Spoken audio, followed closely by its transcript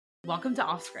Welcome to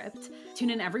Off Script.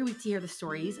 Tune in every week to hear the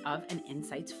stories of and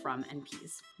insights from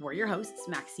NPs. We're your hosts,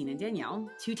 Maxine and Danielle,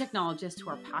 two technologists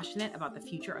who are passionate about the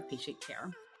future of patient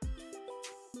care.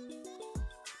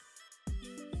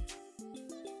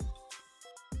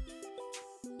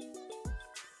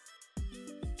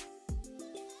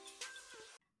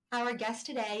 Our guest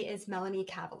today is Melanie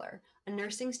Kavaler, a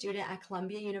nursing student at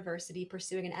Columbia University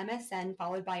pursuing an MSN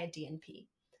followed by a DNP.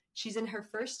 She's in her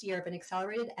first year of an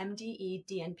accelerated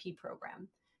MDE-DNP program.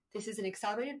 This is an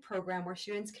accelerated program where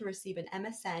students can receive an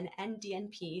MSN and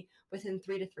DNP within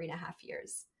 3 to 3.5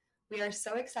 years. We are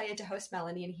so excited to host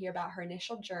Melanie and hear about her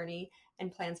initial journey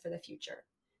and plans for the future.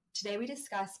 Today we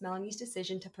discuss Melanie's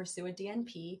decision to pursue a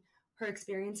DNP, her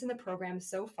experience in the program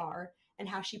so far, and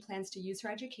how she plans to use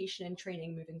her education and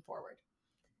training moving forward.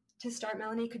 To start,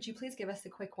 Melanie, could you please give us a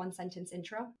quick one-sentence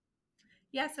intro?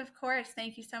 Yes, of course.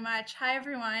 Thank you so much. Hi,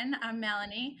 everyone. I'm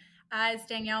Melanie. As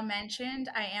Danielle mentioned,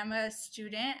 I am a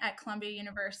student at Columbia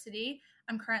University.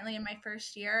 I'm currently in my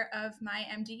first year of my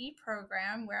MDE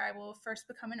program, where I will first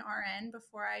become an RN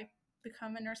before I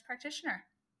become a nurse practitioner.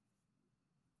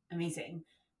 Amazing.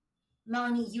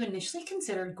 Melanie, you initially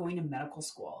considered going to medical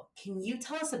school. Can you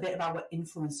tell us a bit about what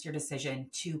influenced your decision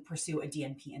to pursue a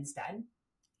DNP instead?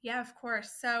 Yeah, of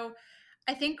course. So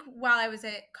I think while I was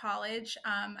at college,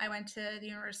 I went to the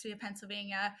University of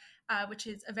Pennsylvania, which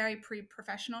is a very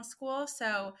pre-professional school.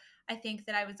 So I think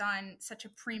that I was on such a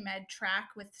pre-med track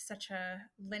with such a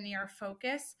linear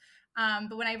focus.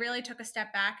 But when I really took a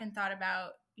step back and thought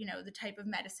about, the type of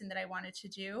medicine that I wanted to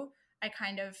do, I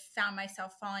kind of found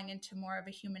myself falling into more of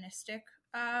a humanistic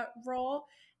role.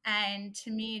 And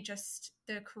to me, just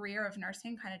the career of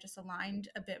nursing kind of just aligned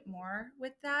a bit more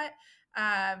with that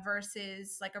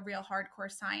versus like a real hardcore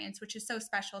science, which is so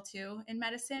special too in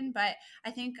medicine. But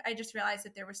I think I just realized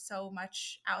that there was so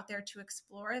much out there to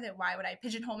explore that why would I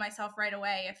pigeonhole myself right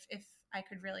away if I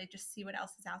could really just see what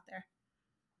else is out there.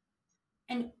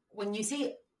 And when you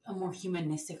say a more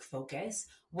humanistic focus,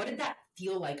 what did that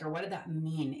feel like, or what did that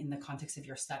mean in the context of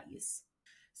your studies?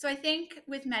 So I think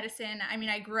with medicine,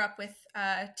 I grew up with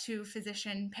two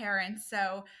physician parents.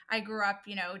 So I grew up,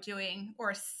 doing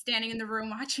or standing in the room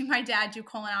watching my dad do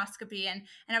colonoscopy. And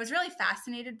I was really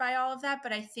fascinated by all of that.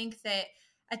 But I think that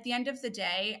at the end of the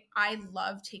day, I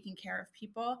love taking care of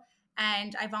people.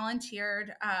 And I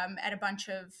volunteered at a bunch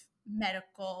of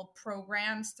medical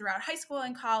programs throughout high school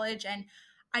and college. And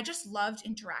I just loved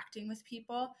interacting with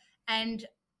people. And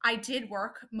I did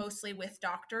work mostly with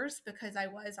doctors because I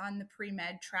was on the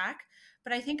pre-med track,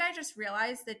 but I think I just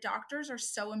realized that doctors are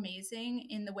so amazing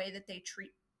in the way that they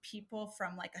treat people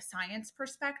from like a science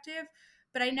perspective,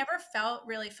 but I never felt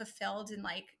really fulfilled in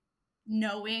like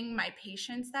knowing my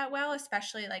patients that well,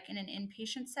 especially like in an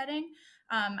inpatient setting.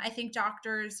 I think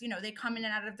doctors, they come in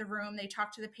and out of the room, they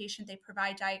talk to the patient, they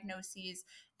provide diagnoses.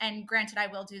 And granted, I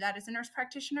will do that as a nurse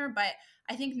practitioner, but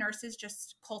I think nurses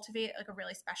just cultivate like a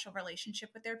really special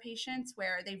relationship with their patients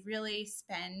where they really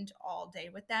spend all day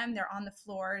with them. They're on the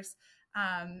floors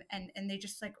and they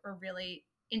just like are really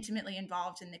intimately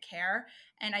involved in the care.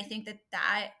 And I think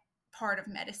that part of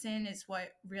medicine is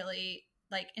what really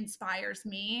like inspires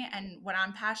me and what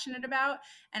I'm passionate about.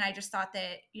 And I just thought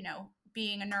that,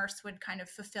 being a nurse would kind of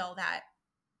fulfill that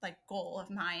like goal of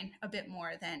mine a bit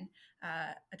more than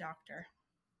a doctor.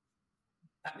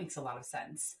 That makes a lot of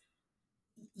sense.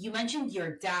 You mentioned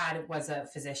your dad was a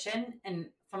physician, and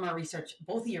from our research,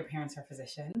 both of your parents are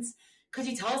physicians. Could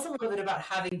you tell us a little bit about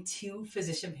having two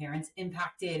physician parents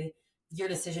impacted your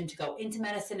decision to go into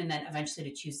medicine and then eventually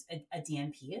to choose a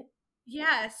DNP?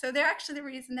 Yeah, so they're actually the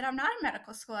reason that I'm not in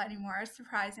medical school anymore,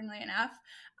 surprisingly enough.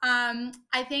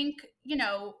 I think,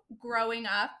 growing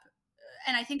up,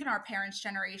 and I think in our parents'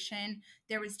 generation,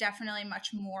 there was definitely much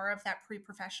more of that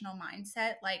pre-professional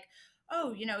mindset. Like,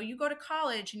 oh, you go to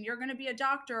college and you're going to be a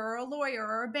doctor or a lawyer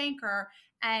or a banker.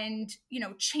 And,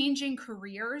 changing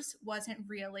careers wasn't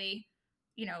really,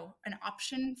 an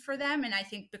option for them. And I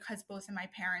think because both of my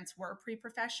parents were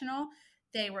pre-professional,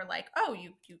 they were like, oh,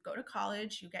 you go to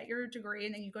college, you get your degree,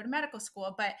 and then you go to medical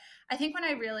school. But I think when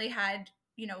I really had,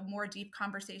 more deep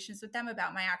conversations with them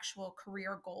about my actual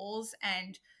career goals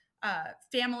and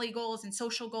family goals and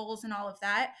social goals and all of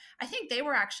that, I think they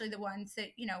were actually the ones that,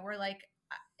 were like,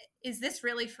 is this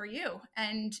really for you?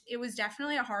 And it was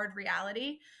definitely a hard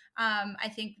reality. I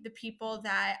think the people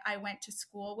that I went to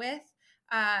school with,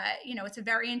 it's a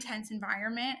very intense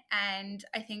environment. And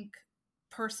I think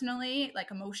personally, like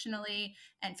emotionally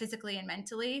and physically and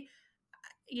mentally,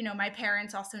 my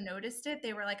parents also noticed it.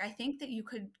 They were like, I think that you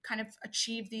could kind of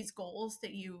achieve these goals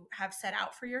that you have set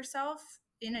out for yourself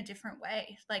in a different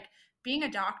way. Like being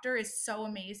a doctor is so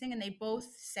amazing. And they both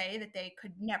say that they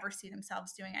could never see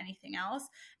themselves doing anything else.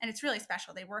 And it's really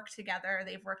special. They work together.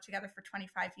 They've worked together for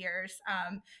 25 years.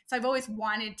 So I've always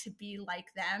wanted to be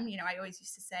like them. You know, I always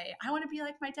used to say, I want to be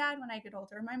like my dad when I get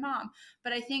older, my mom.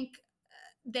 But I think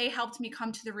they helped me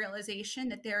come to the realization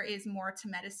that there is more to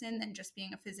medicine than just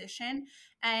being a physician.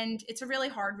 And it's a really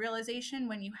hard realization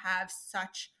when you have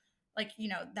such, like, you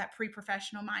know, that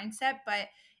pre-professional mindset, but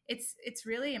it's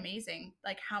really amazing,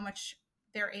 like how much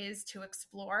there is to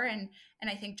explore. And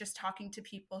I think just talking to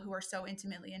people who are so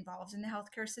intimately involved in the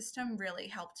healthcare system really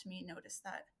helped me notice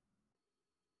that.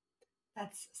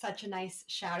 That's such a nice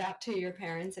shout out to your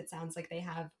parents. It sounds like they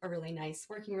have a really nice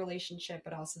working relationship,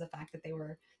 but also the fact that they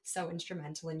were so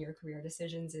instrumental in your career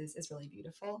decisions is really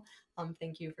beautiful.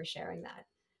 Thank you for sharing that.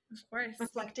 Of course.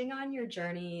 Reflecting on your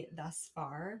journey thus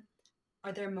far,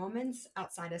 are there moments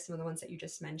outside of some of the ones that you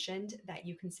just mentioned that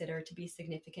you consider to be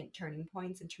significant turning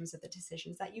points in terms of the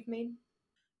decisions that you've made?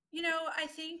 You know, I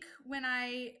think when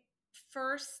I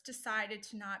first decided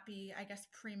to not be, I guess,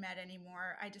 pre-med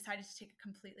anymore, I decided to take a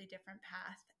completely different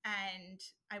path. And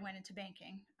I went into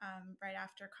banking right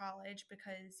after college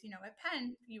because, you know, at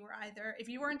Penn, you were either, if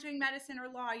you weren't doing medicine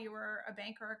or law, you were a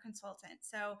banker or a consultant.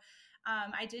 So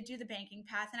I did do the banking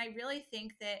path. And I really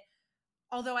think that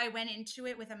although I went into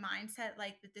it with a mindset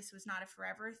like that this was not a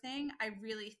forever thing, I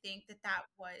really think that that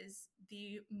was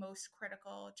the most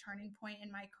critical turning point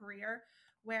in my career,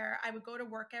 where I would go to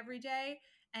work every day,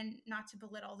 and not to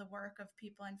belittle the work of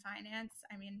people in finance.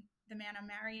 I mean, the man I'm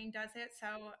marrying does it,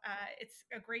 so it's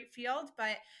a great field.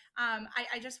 But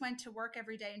I just went to work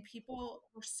every day, and people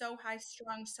were so high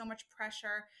strung, so much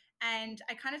pressure. And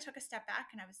I kind of took a step back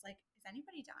and I was like, is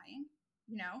anybody dying?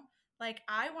 You know, like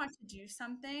I want to do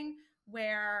something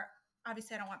where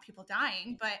obviously I don't want people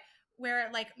dying, but where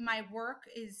like my work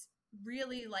is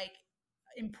really like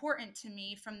important to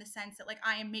me from the sense that like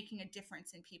I am making a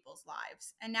difference in people's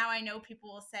lives. And now I know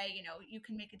people will say, you know, you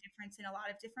can make a difference in a lot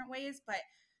of different ways, but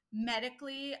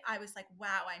medically, I was like,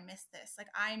 wow, I miss this. Like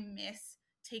I miss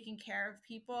taking care of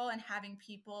people and having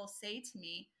people say to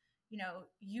me, you know,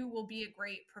 you will be a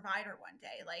great provider one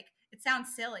day. Like it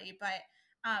sounds silly, but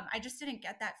I just didn't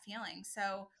get that feeling.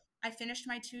 So I finished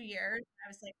my 2 years. I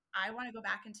was like, I want to go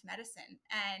back into medicine.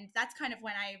 And that's kind of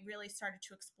when I really started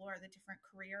to explore the different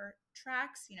career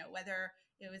tracks, you know, whether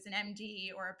it was an MD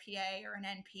or a PA or an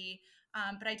NP.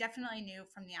 But I definitely knew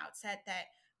from the outset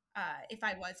that if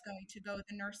I was going to go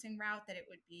the nursing route, that it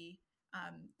would be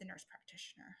the nurse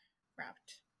practitioner route.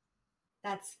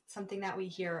 That's something that we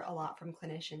hear a lot from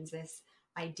clinicians, this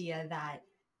idea that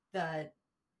the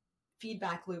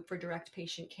feedback loop for direct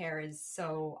patient care is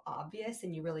so obvious,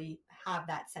 and you really have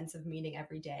that sense of meaning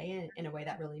every day in a way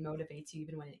that really motivates you,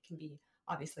 even when it can be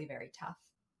obviously very tough.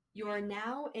 You are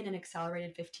now in an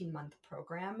accelerated 15-month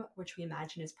program, which we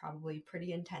imagine is probably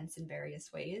pretty intense in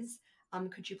various ways.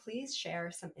 Could you please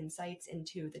share some insights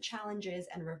into the challenges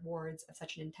and rewards of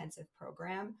such an intensive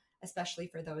program, especially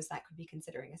for those that could be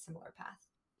considering a similar path?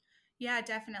 Yeah,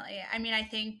 definitely. I mean, I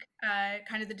think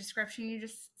kind of the description you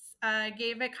just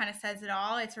gave it kind of says it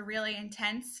all. It's a really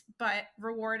intense but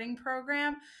rewarding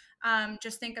program.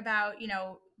 Just think about, you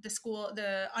know,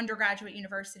 the undergraduate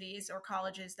universities or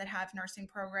colleges that have nursing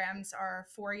programs are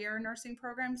 4-year nursing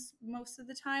programs most of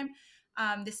the time.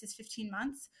 This is 15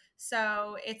 months.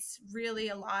 So it's really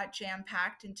a lot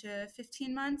jam-packed into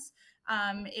 15 months.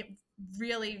 It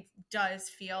really does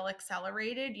feel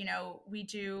accelerated. You know, we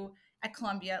do at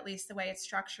Columbia, at least the way it's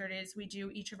structured is we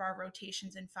do each of our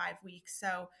rotations in 5 weeks.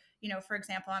 So, you know, for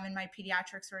example, I'm in my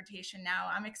pediatrics rotation now.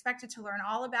 I'm expected to learn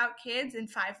all about kids in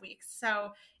 5 weeks.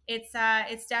 So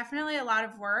it's definitely a lot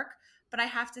of work, but I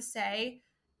have to say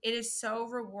it is so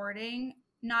rewarding,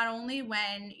 not only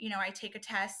when, you know, I take a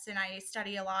test and I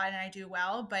study a lot and I do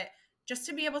well, but just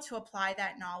to be able to apply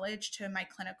that knowledge to my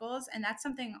clinicals. And that's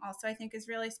something also I think is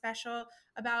really special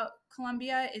about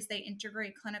Columbia is they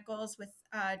integrate clinicals with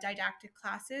didactic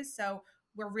classes. So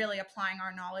we're really applying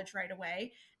our knowledge right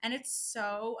away. And it's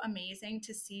so amazing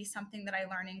to see something that I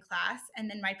learn in class, and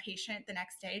then my patient the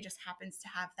next day just happens to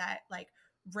have that like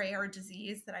rare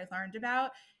disease that I learned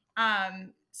about.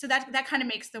 So that kind of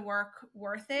makes the work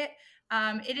worth it.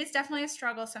 It is definitely a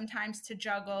struggle sometimes to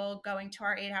juggle going to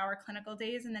our 8-hour clinical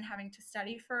days and then having to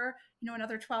study for, you know,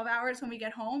 another 12 hours when we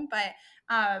get home. But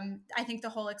I think the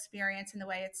whole experience and the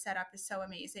way it's set up is so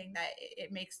amazing that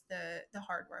it makes the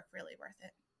hard work really worth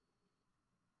it.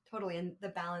 Totally. And the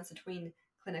balance between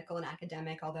clinical and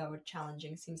academic, although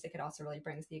challenging, seems like it also really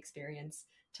brings the experience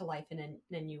to life in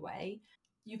a new way.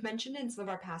 You've mentioned in some of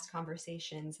our past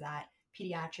conversations that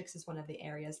pediatrics is one of the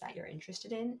areas that you're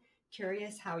interested in.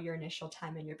 Curious how your initial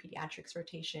time in your pediatrics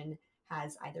rotation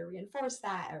has either reinforced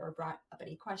that or brought up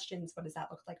any questions. What does that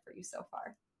look like for you so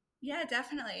far? Yeah,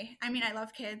 definitely. I mean, I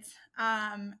love kids.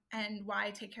 And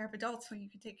why take care of adults when you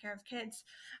can take care of kids?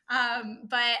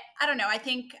 But I don't know. I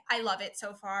think I love it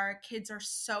so far. Kids are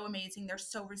so amazing. They're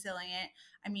so resilient.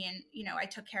 I mean, I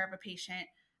took care of a patient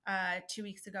 2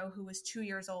 weeks ago who was 2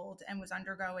 years old and was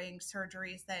undergoing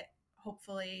surgeries that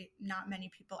hopefully not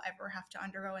many people ever have to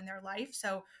undergo in their life.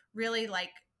 So really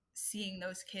seeing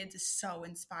those kids is so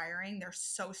inspiring. They're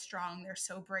so strong. They're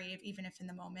so brave, even if in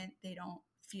the moment they don't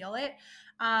feel it.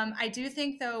 I do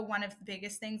think, though, one of the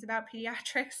biggest things about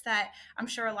pediatrics that I'm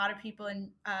sure a lot of people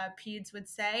in peds would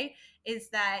say is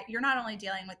that you're not only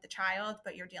dealing with the child,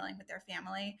 but you're dealing with their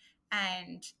family.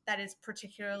 And that is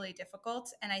particularly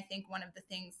difficult. And I think one of the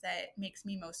things that makes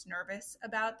me most nervous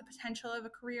about the potential of a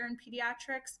career in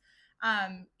pediatrics,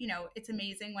 it's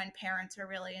amazing when parents are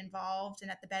really involved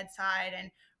and at the bedside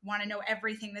and want to know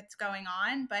everything that's going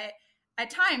on. But at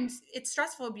times it's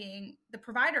stressful being the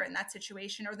provider in that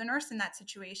situation or the nurse in that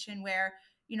situation where,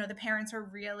 the parents are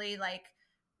really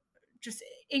just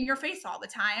in your face all the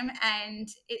time. And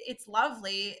it's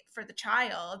lovely for the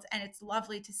child and it's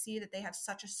lovely to see that they have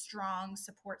such a strong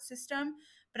support system.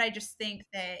 But I just think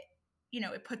that,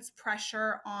 it puts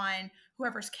pressure on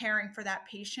whoever's caring for that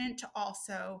patient to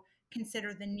also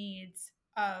consider the needs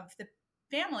of the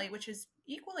family, which is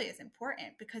equally as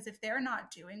important, because if they're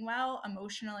not doing well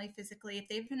emotionally, physically, if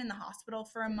they've been in the hospital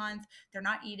for a month, they're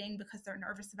not eating because they're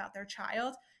nervous about their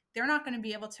child, they're not going to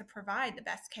be able to provide the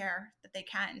best care that they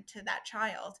can to that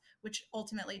child, which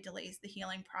ultimately delays the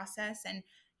healing process and,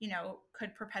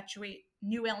 could perpetuate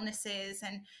new illnesses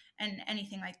and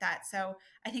anything like that. So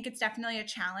I think it's definitely a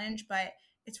challenge, but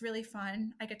it's really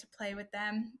fun. I get to play with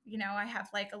them. I have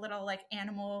a little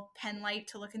animal pen light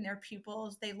to look in their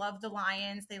pupils. They love the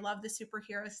lions. They love the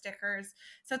superhero stickers.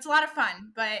 So it's a lot of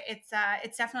fun, but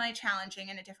it's definitely challenging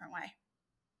in a different way.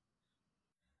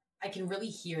 I can really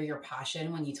hear your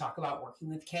passion when you talk about working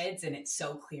with kids, and it's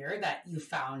so clear that you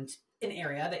found an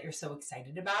area that you're so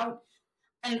excited about.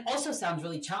 And it also sounds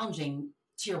really challenging.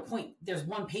 To your point, there's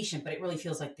one patient, but it really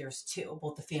feels like there's two,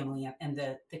 both the family and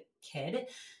the kid.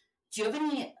 Do you have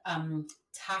any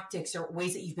tactics or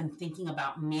ways that you've been thinking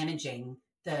about managing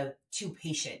the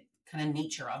two-patient kind of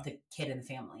nature of the kid and the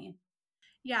family?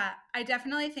 Yeah, I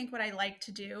definitely think what I like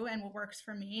to do and what works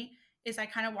for me is I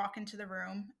kind of walk into the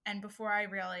room, and before I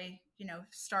really,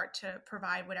 start to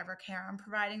provide whatever care I'm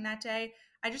providing that day,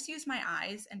 I just use my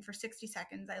eyes, and for 60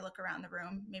 seconds, I look around the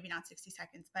room, maybe not 60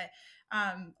 seconds, but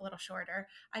a little shorter.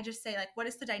 I just say, what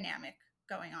is the dynamic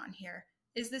going on here?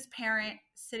 Is this parent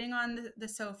sitting on the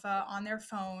sofa on their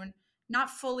phone,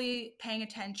 not fully paying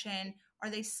attention? Are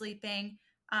they sleeping?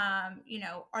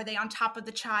 Are they on top of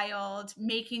the child,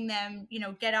 making them,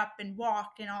 get up and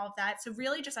walk and all of that? So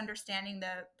really just understanding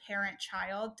the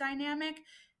parent-child dynamic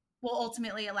will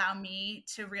ultimately allow me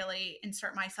to really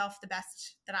insert myself the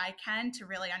best that I can to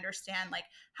really understand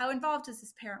how involved does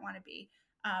this parent want to be,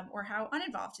 or how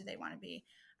uninvolved do they want to be.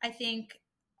 I think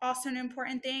also an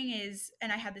important thing is,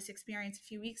 and I had this experience a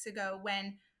few weeks ago,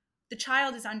 when the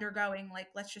child is undergoing,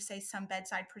 let's just say some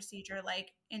bedside procedure,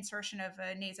 like insertion of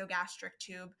a nasogastric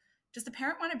tube, does the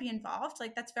parent want to be involved?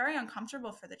 That's very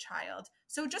uncomfortable for the child.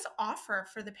 So just offer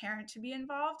for the parent to be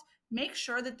involved. Make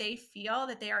sure that they feel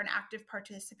that they are an active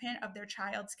participant of their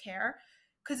child's care,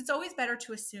 because it's always better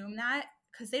to assume that,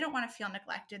 because they don't want to feel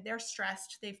neglected. They're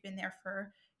stressed. They've been there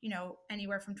for,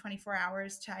 anywhere from 24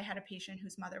 hours to, I had a patient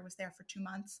whose mother was there for 2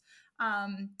 months.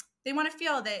 They want to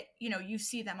feel that, you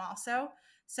see them also.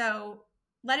 So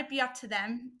let it be up to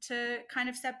them to kind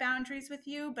of set boundaries with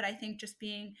you. But I think just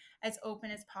being as open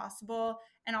as possible,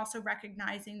 and also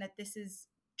recognizing that this is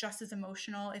just as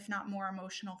emotional, if not more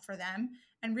emotional for them,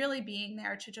 and really being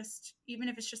there to just, even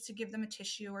if it's just to give them a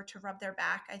tissue or to rub their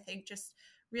back, I think just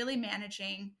really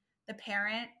managing the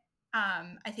parent,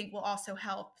 I think will also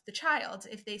help the child.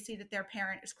 If they see that their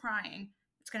parent is crying,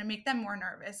 it's going to make them more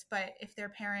nervous. But if their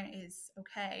parent is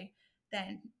okay,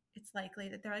 then it's likely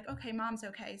that they're okay, mom's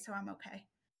okay, so I'm okay.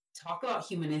 Talk about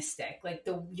humanistic.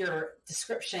 Your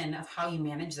description of how you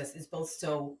manage this is both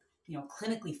so,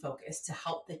 clinically focused to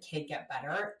help the kid get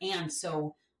better, and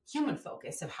so human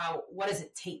focused of what does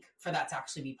it take for that to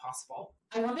actually be possible.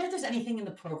 I wonder if there's anything in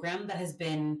the program that has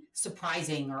been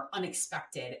surprising or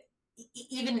unexpected,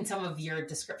 even in some of your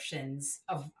descriptions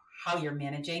of how you're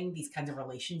managing these kinds of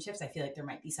relationships. I feel like there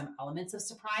might be some elements of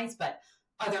surprise, but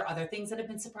are there other things that have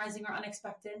been surprising or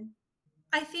unexpected?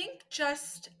 I think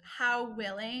just how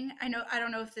willing, I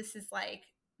don't know if this is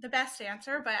the best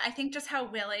answer, but I think just how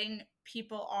willing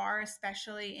people are,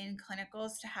 especially in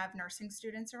clinicals, to have nursing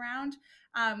students around.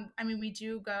 I mean, we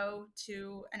do go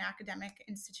to an academic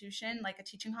institution, like a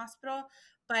teaching hospital,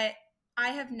 but I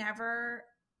have never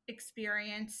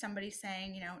experienced somebody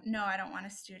saying, you know, no, I don't want a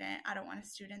student. I don't want a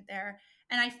student there.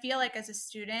 And I feel like as a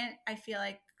student, I feel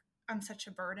like I'm such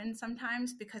a burden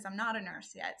sometimes because I'm not a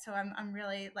nurse yet. So I'm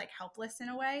really like helpless in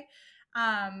a way.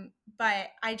 But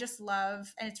I just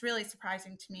love, and it's really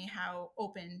surprising to me how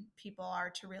open people are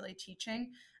to really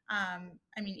teaching. I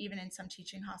mean, even in some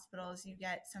teaching hospitals, you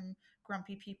get some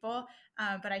grumpy people,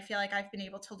 but I feel like I've been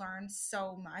able to learn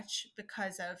so much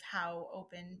because of how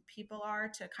open people are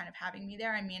to kind of having me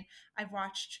there. I mean, I've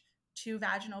watched 2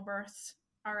 vaginal births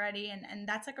already, and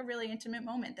that's like a really intimate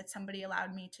moment that somebody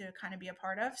allowed me to kind of be a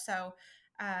part of. So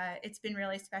it's been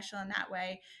really special in that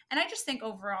way. And I just think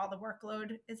overall the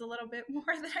workload is a little bit more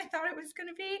than I thought it was going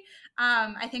to be.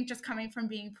 I think just coming from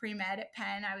being pre-med at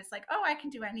Penn, I was like, oh, I can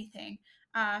do anything.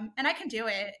 And I can do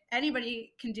it.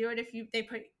 Anybody can do it if you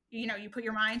put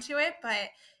your mind to it, but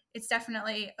it's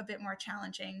definitely a bit more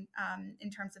challenging in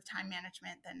terms of time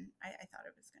management than I thought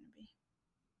it was going to be.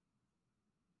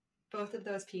 Both of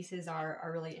those pieces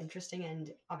are really interesting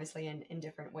and obviously in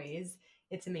different ways.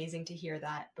 It's amazing to hear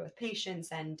that both patients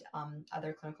and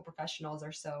other clinical professionals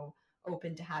are so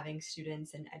open to having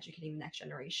students and educating the next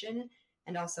generation,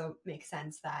 and also makes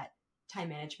sense that time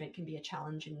management can be a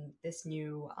challenge, and this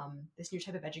new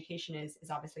type of education is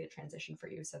obviously a transition for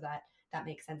you. So that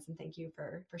makes sense, and thank you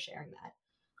for sharing that.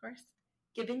 Of course.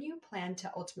 Given you plan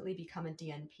to ultimately become a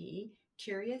DNP,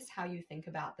 curious how you think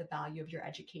about the value of your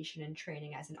education and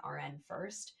training as an RN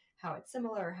first, how it's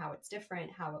similar, how it's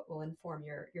different, how it will inform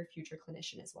your future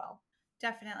clinician as well.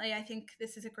 Definitely. I think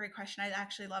this is a great question. I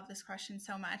actually love this question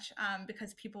so much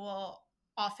because people will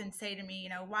often say to me, you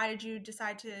know, why did you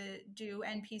decide to do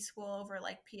NP school over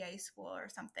like PA school or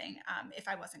something if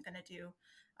I wasn't going to do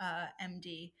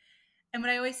MD? And what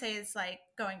I always say is like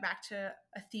going back to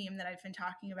a theme that I've been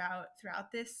talking about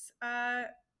throughout this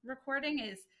recording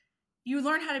is you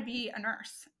learn how to be a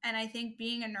nurse. And I think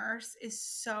being a nurse is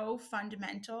so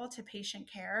fundamental to patient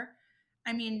care.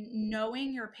 I mean,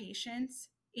 knowing your patients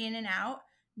in and out,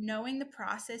 knowing the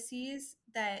processes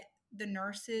that the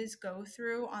nurses go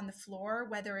through on the floor,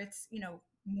 whether it's, you know,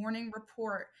 morning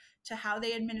report to how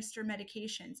they administer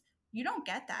medications, you don't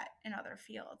get that in other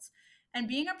fields. And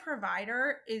being a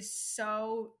provider is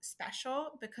so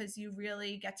special because you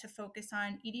really get to focus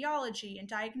on etiology and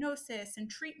diagnosis and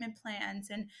treatment plans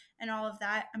and all of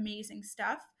that amazing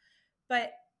stuff.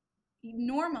 But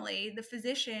normally the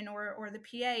physician or the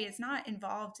PA is not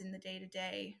involved in the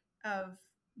day-to-day of,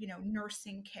 you know,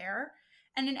 nursing care.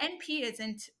 And an NP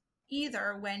isn't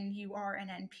either when you are an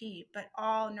NP, but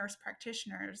all nurse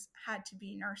practitioners had to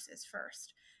be nurses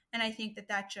first. And I think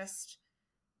that just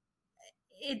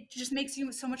it just makes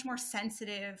you so much more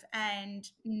sensitive and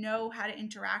know how to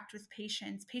interact with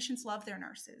patients. Patients love their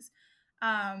nurses.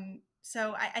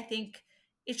 So I think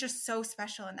it's just so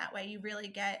special in that way. You really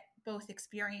get both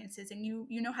experiences and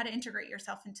you know how to integrate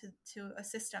yourself into a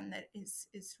system that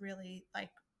is really like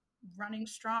running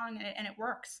strong and it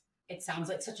works. It sounds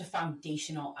like such a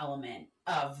foundational element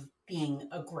of being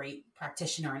a great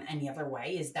practitioner in any other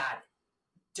way is that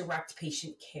direct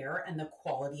patient care and the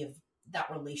quality of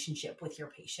that relationship with your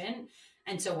patient.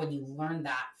 And so when you learn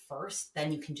that first,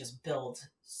 then you can just build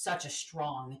such a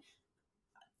strong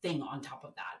thing on top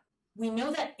of that. We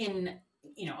know that in,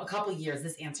 you know, a couple of years,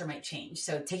 this answer might change.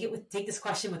 So take this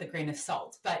question with a grain of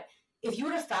salt. But if you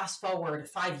were to fast forward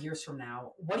 5 years from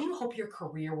now, what do you hope your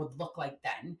career would look like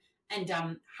then? And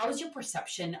how has your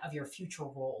perception of your future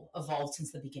role evolved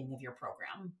since the beginning of your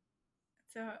program?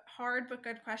 It's a hard but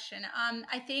good question.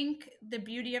 I think the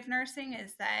beauty of nursing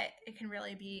is that it can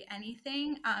really be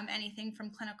anything, anything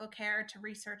from clinical care to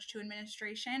research to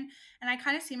administration. And I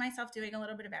kind of see myself doing a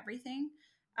little bit of everything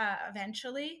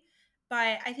eventually.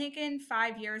 But I think in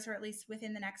 5 years, or at least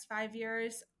within the next 5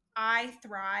 years, I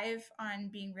thrive on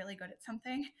being really good at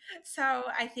something. So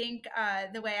I think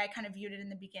the way I kind of viewed it in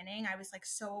the beginning, I was like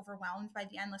so overwhelmed by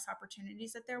the endless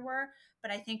opportunities that there were.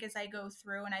 But I think as I go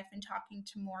through and I've been talking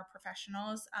to more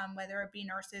professionals, whether it be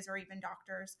nurses or even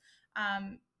doctors,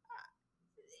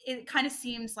 it kind of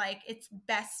seems like it's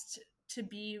best to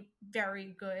be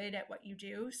very good at what you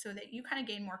do so that you kind of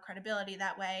gain more credibility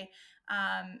that way.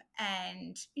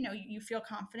 And, you know, you feel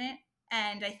confident.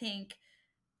 And I think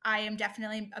I am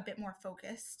definitely a bit more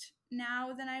focused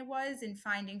now than I was in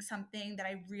finding something that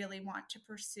I really want to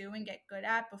pursue and get good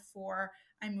at before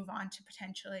I move on to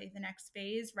potentially the next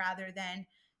phase, rather than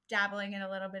dabbling in a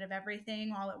little bit of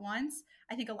everything all at once.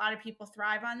 I think a lot of people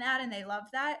thrive on that and they love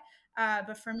that.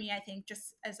 But for me, I think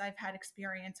just as I've had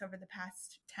experience over the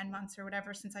past 10 months or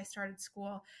whatever since I started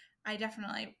school, I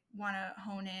definitely want to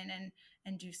hone in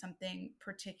and do something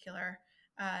particular.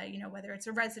 Whether it's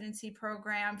a residency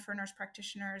program for nurse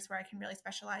practitioners where I can really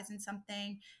specialize in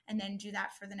something and then do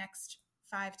that for the next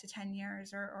 5 to 10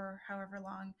 years or however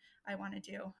long I want to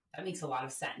do. That makes a lot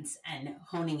of sense. And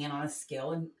honing in on a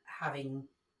skill and having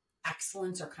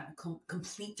excellence or kind of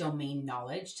complete domain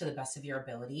knowledge to the best of your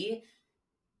ability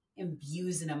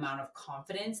imbues an amount of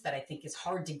confidence that I think is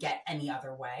hard to get any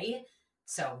other way.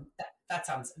 So that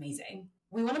sounds amazing.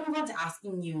 We want to move on to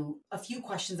asking you a few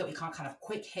questions that we call kind of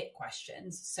quick hit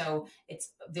questions. So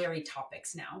it's varied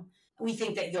topics now. We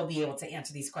think that you'll be able to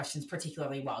answer these questions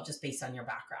particularly well, just based on your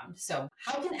background. So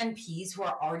how can NPs who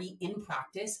are already in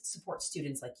practice support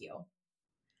students like you?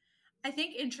 I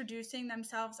think introducing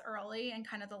themselves early and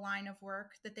kind of the line of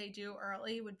work that they do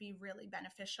early would be really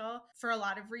beneficial for a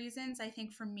lot of reasons. I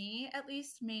think for me, at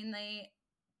least, mainly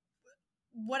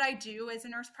what I do as a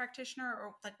nurse practitioner,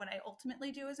 or like what I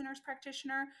ultimately do as a nurse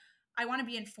practitioner, I want to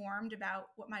be informed about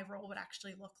what my role would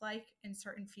actually look like in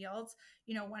certain fields.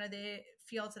 One of the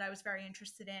fields that I was very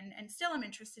interested in and still am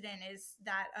interested in is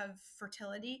that of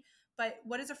fertility. But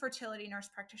what does a fertility nurse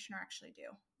practitioner actually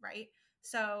do, right?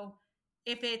 So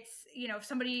if it's, if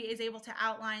somebody is able to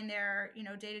outline their,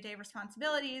 day-to-day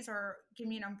responsibilities or give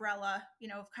me an umbrella,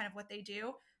 of kind of what they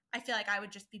do, I feel like I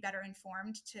would just be better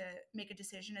informed to make a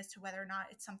decision as to whether or not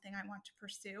it's something I want to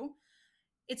pursue.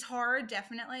 It's hard,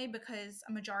 definitely, because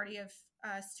a majority of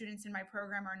students in my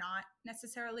program are not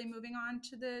necessarily moving on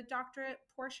to the doctorate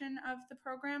portion of the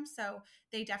program. So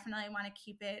they definitely want to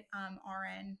keep it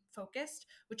RN focused,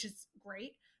 which is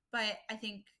great. But I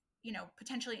think,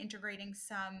 potentially integrating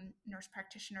some nurse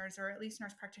practitioners, or at least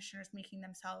nurse practitioners making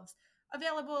themselves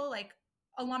available, like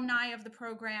alumni of the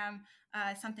program,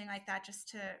 something like that, just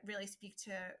to really speak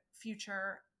to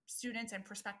future students and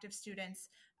prospective students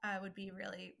would be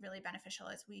really, really beneficial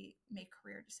as we make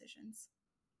career decisions.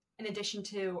 In addition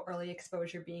to early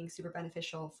exposure being super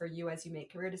beneficial for you as you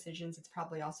make career decisions, it's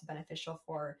probably also beneficial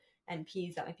for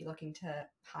NPs that might be looking to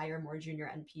hire more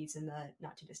junior NPs in the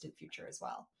not too distant future as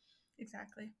well.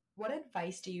 Exactly. What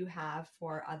advice do you have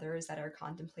for others that are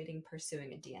contemplating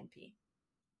pursuing a DNP?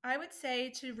 I would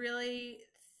say to really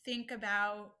think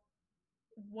about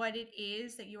what it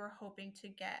is that you are hoping to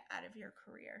get out of your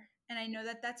career. And I know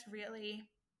that that's really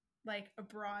like a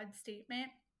broad statement,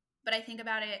 but I think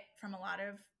about it from a lot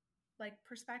of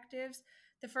perspectives.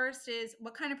 The first is,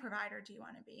 what kind of provider do you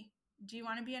want to be? Do you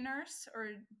want to be a nurse, or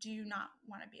do you not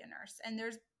want to be a nurse? And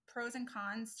there's pros and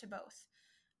cons to both.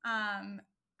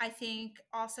 I think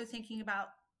also thinking about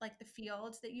the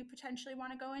fields that you potentially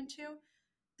want to go into.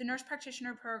 The nurse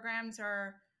practitioner programs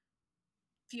are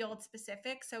field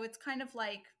specific. So it's kind of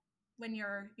like when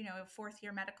you're, a fourth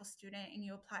year medical student and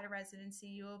you apply to residency,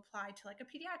 you apply to a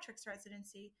pediatrics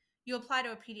residency, you apply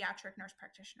to a pediatric nurse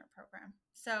practitioner program.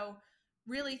 So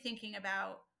really thinking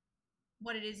about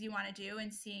what it is you want to do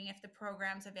and seeing if the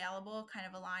programs available kind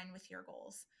of align with your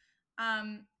goals.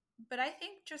 But I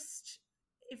think just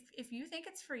if you think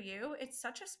it's for you, it's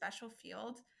such a special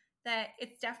field that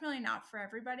it's definitely not for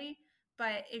everybody.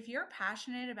 But if you're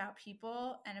passionate about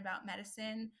people and about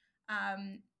medicine,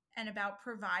 and about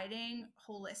providing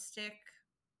holistic,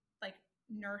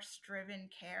 nurse-driven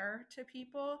care to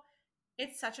people,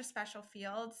 it's such a special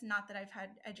field. Not that I've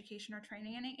had education or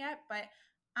training in it yet, but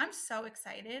I'm so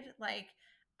excited.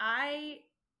 I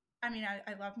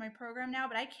love my program now,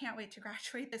 but I can't wait to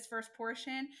graduate this first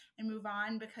portion and move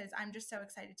on, because I'm just so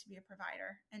excited to be a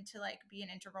provider and to be an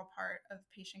integral part of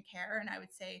patient care. And I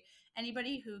would say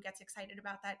anybody who gets excited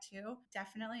about that too,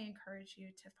 definitely encourage you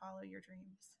to follow your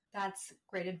dreams. That's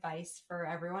great advice for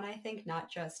everyone, I think, not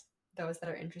just those that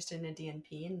are interested in a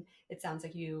DNP. And it sounds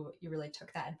like you really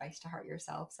took that advice to heart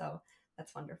yourself. So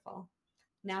that's wonderful.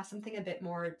 Now, something a bit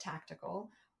more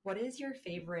tactical. What is your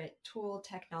favorite tool,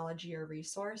 technology, or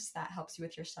resource that helps you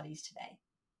with your studies today?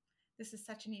 This is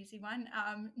such an easy one.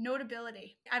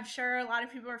 Notability. I'm sure a lot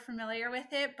of people are familiar with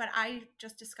it, but I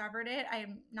just discovered it.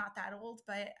 I'm not that old,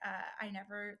 but I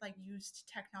never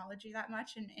used technology that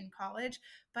much in college.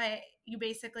 But you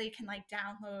basically can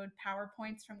download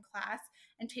PowerPoints from class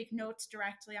and take notes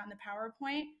directly on the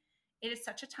PowerPoint. It is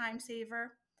such a time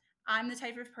saver. I'm the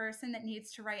type of person that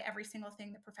needs to write every single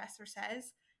thing the professor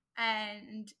says.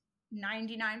 And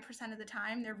 99% of the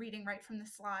time, they're reading right from the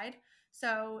slide.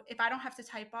 So if I don't have to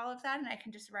type all of that and I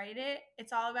can just write it,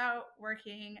 it's all about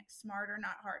working smarter,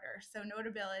 not harder. So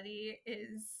notability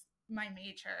is my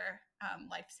major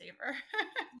lifesaver.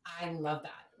 I love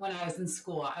that. When I was in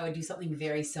school, I would do something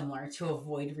very similar to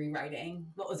avoid rewriting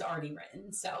what was already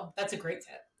written. So that's a great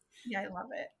tip. Yeah, I love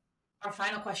it. Our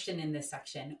final question in this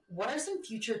section, what are some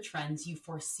future trends you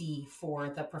foresee for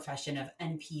the profession of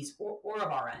NPs or of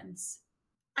RNs?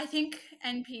 I think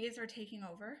NPs are taking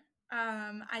over.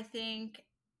 I think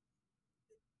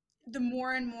the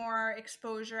more and more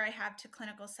exposure I have to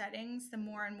clinical settings, the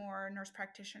more and more nurse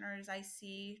practitioners I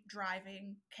see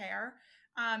driving care.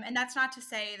 And that's not to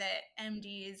say that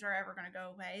MDs are ever going to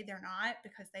go away. They're not,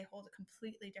 because they hold a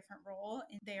completely different role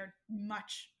and they are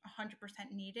much 100%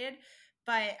 needed.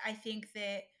 But I think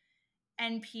that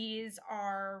NPs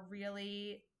are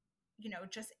really,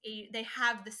 they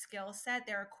have the skill set.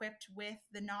 They're equipped with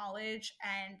the knowledge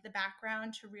and the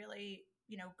background to really,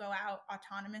 go out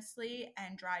autonomously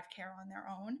and drive care on their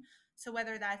own. So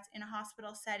whether that's in a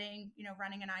hospital setting,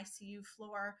 running an ICU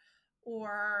floor,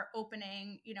 or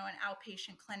opening, an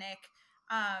outpatient clinic,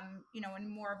 in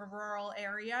more of a rural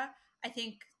area, I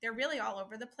think they're really all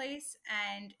over the place.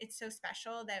 And it's so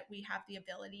special that we have the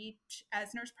ability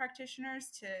as nurse practitioners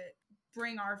to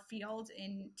bring our field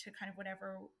into kind of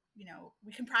whatever,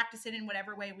 we can practice it in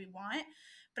whatever way we want.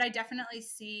 But I definitely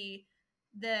see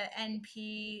the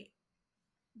NP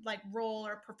role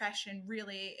or profession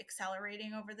really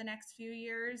accelerating over the next few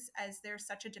years, as there's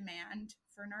such a demand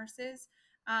for nurses.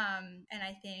 And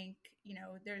I think,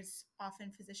 there's often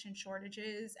physician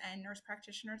shortages, and nurse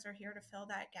practitioners are here to fill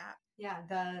that gap. Yeah,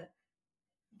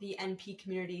 the NP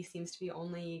community seems to be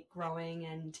only growing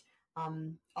and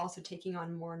also taking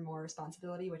on more and more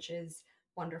responsibility, which is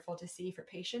wonderful to see for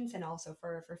patients and also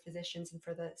for physicians and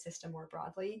for the system more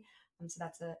broadly. So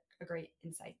that's a great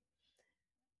insight.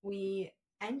 We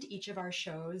end each of our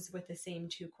shows with the same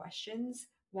two questions.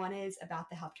 One is about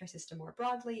the healthcare system more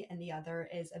broadly, and the other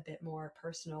is a bit more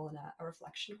personal and a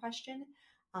reflection question.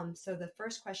 So the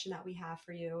first question that we have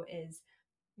for you is,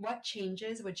 what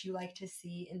changes would you like to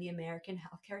see in the American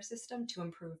healthcare system to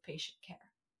improve patient care?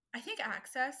 I think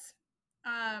access.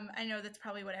 I know that's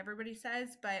probably what everybody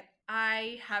says, but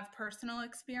I have personal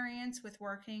experience with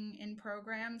working in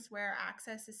programs where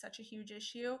access is such a huge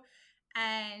issue.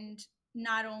 And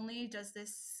not only does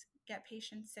this get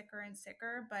patients sicker and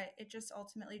sicker, but it just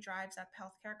ultimately drives up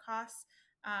healthcare costs.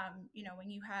 When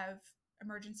you have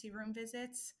emergency room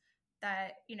visits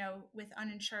that, with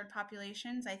uninsured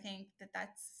populations, I think that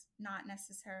that's not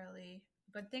necessarily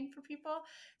a good thing for people.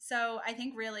 So I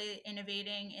think really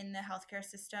innovating in the healthcare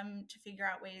system to figure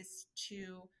out ways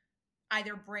to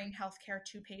either bring healthcare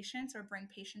to patients or bring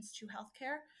patients to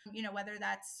healthcare, whether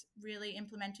that's really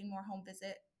implementing more home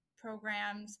visit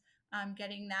programs,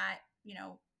 getting that,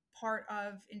 part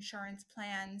of insurance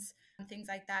plans, things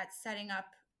like that, setting up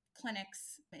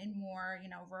clinics in more,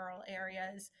 rural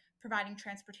areas, providing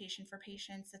transportation for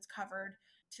patients that's covered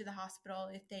to the hospital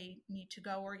if they need to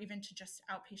go, or even to just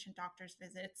outpatient doctor's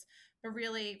visits, but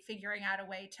really figuring out a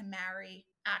way to marry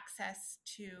access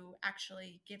to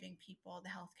actually giving people the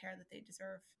healthcare that they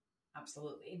deserve.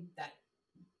 Absolutely. That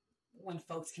when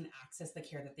folks can access the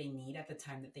care that they need at the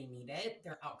time that they need it,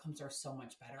 their outcomes are so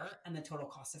much better and the total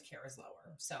cost of care is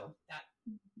lower. So that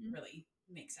really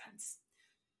makes sense.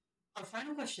 Our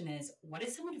final question is, what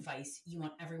is some advice you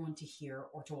want everyone to hear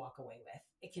or to walk away with?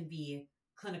 It can be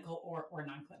clinical or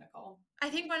non-clinical. I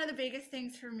think one of the biggest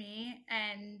things for me,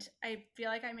 and I feel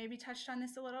like I maybe touched on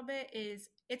this a little bit, is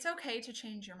it's okay to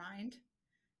change your mind.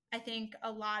 I think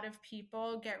a lot of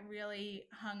people get really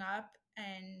hung up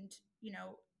and,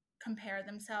 compare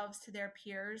themselves to their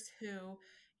peers who,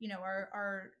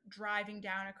 are driving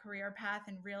down a career path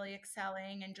and really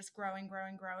excelling and just growing.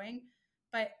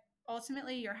 But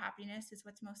ultimately, your happiness is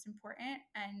what's most important,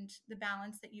 and the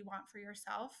balance that you want for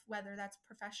yourself, whether that's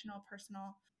professional,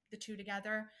 personal, the two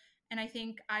together. And I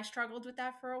think I struggled with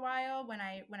that for a while when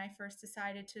I first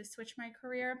decided to switch my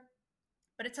career,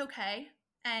 but it's okay.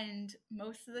 And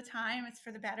most of the time it's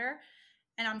for the better.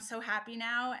 And I'm so happy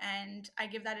now. And I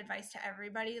give that advice to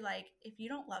everybody. Like, if you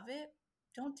don't love it,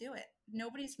 don't do it.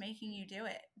 Nobody's making you do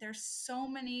it. There's so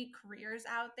many careers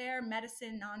out there,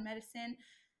 medicine, non-medicine,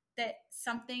 that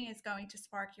something is going to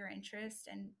spark your interest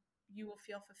and you will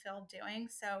feel fulfilled doing.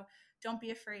 So don't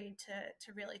be afraid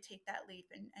to really take that leap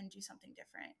and do something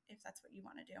different if that's what you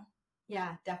want to do.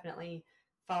 Yeah, definitely.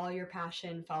 Follow your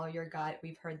passion, follow your gut.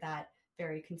 We've heard that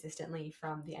very consistently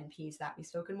from the NPs that we've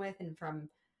spoken with and from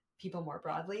people more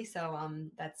broadly. So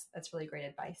that's really great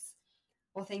advice.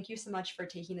 Well, thank you so much for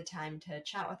taking the time to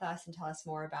chat with us and tell us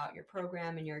more about your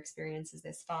program and your experiences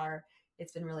this far.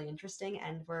 It's been really interesting,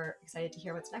 and we're excited to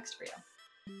hear what's next for you.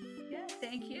 Yeah,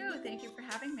 thank you. Thank you for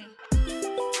having me.